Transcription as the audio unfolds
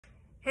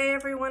Hey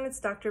everyone, it's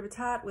Dr.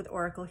 Batat with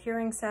Oracle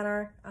Hearing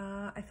Center.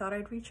 I thought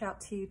I'd reach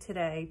out to you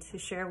today to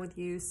share with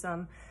you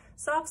some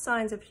soft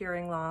signs of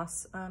hearing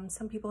loss.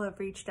 Some people have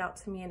reached out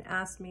to me and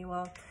asked me,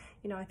 well,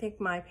 I think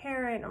my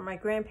parent or my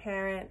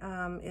grandparent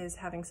is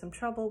having some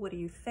trouble. What do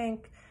you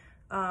think?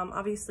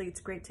 Obviously, it's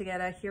great to get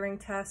a hearing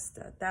test.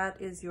 That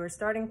is your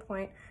starting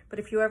point. But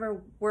if you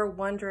ever were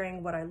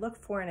wondering what I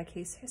look for in a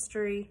case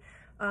history,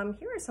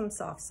 here are some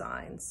soft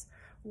signs.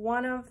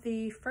 One of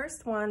the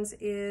first ones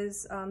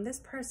is this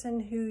person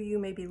who you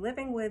may be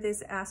living with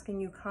is asking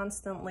you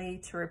constantly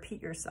to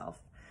repeat yourself,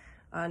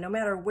 no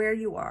matter where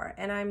you are.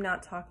 And I'm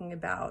not talking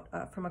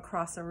about from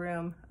across a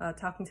room,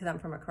 talking to them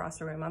from across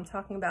a room. I'm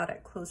talking about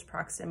at close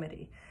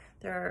proximity.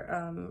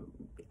 They're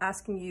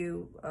asking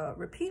you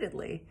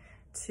repeatedly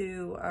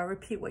to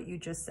repeat what you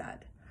just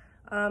said.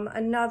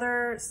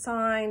 Another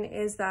sign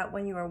is that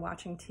when you are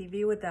watching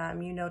TV with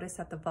them, you notice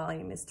that the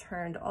volume is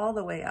turned all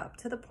the way up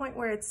to the point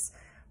where it's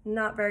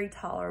not very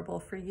tolerable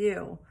for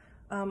you.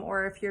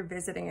 Or if you're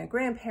visiting a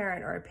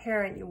grandparent or a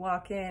parent, you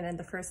walk in and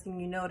the first thing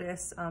you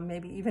notice,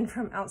 maybe even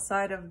from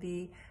outside of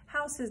the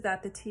house, is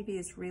that the TV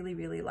is really,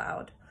 really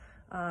loud.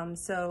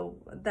 So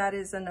that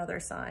is another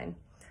sign.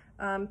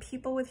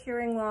 People with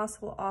hearing loss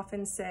will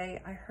often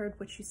say, I heard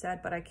what you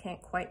said, but I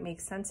can't quite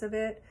make sense of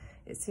it.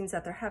 It seems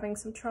that they're having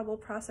some trouble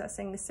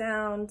processing the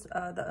sound,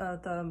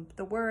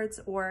 the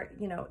words, or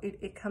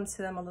it comes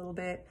to them a little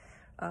bit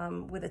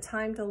with a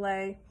time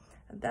delay.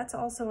 That's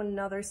also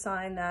another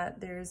sign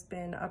that there's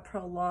been a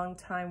prolonged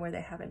time where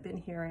they haven't been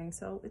hearing.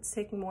 So it's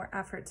taking more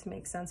effort to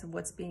make sense of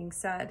what's being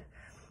said.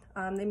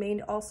 They may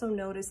also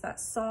notice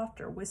that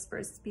soft or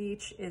whispered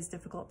speech is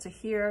difficult to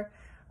hear.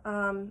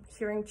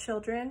 Hearing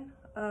children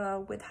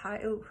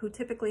who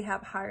typically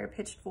have higher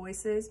pitched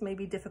voices may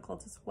be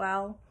difficult as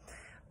well.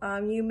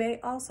 You may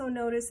also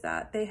notice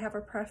that they have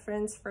a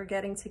preference for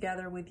getting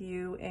together with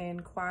you in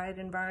quiet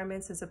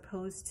environments as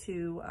opposed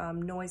to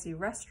noisy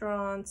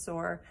restaurants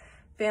or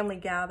family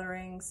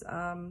gatherings.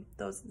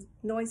 Those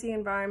noisy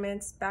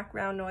environments,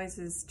 background noise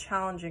is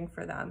challenging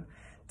for them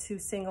to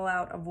single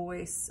out a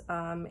voice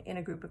in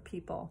a group of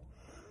people.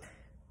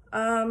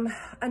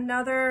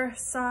 Another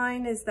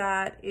sign is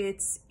that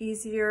it's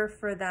easier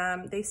for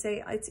them. They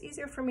say, it's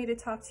easier for me to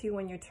talk to you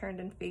when you're turned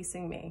and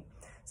facing me.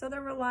 So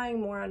they're relying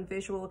more on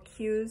visual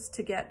cues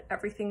to get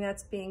everything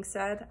that's being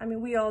said. I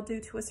mean, we all do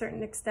to a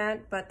certain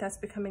extent, but that's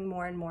becoming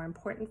more and more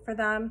important for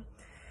them.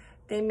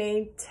 They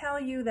may tell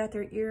you that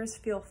their ears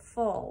feel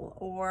full,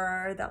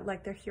 or that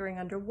like they're hearing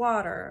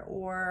underwater,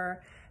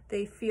 or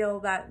they feel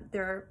that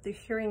they're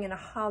hearing in a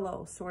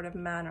hollow sort of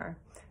manner.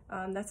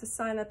 That's a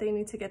sign that they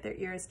need to get their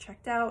ears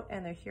checked out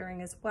and their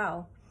hearing as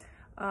well.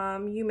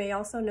 You may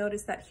also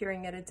notice that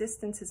hearing at a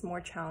distance is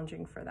more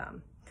challenging for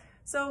them.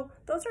 So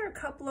those are a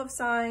couple of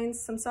signs,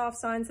 some soft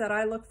signs that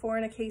I look for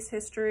in a case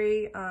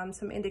history,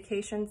 some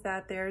indications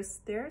that there's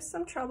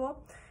some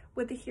trouble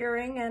with the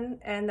hearing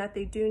and that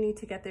they do need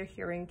to get their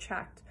hearing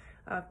checked.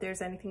 If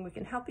there's anything we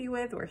can help you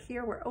with, we're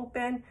here, we're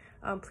open.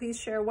 Please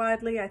share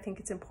widely. I think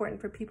it's important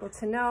for people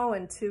to know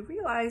and to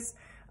realize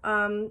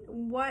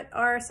what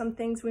are some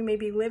things we may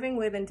be living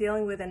with and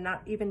dealing with and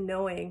not even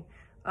knowing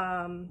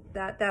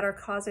that are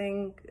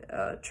causing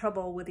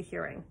trouble with the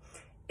hearing.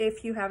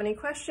 If you have any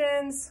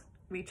questions,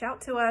 reach out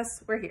to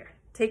us. We're here.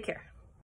 Take care.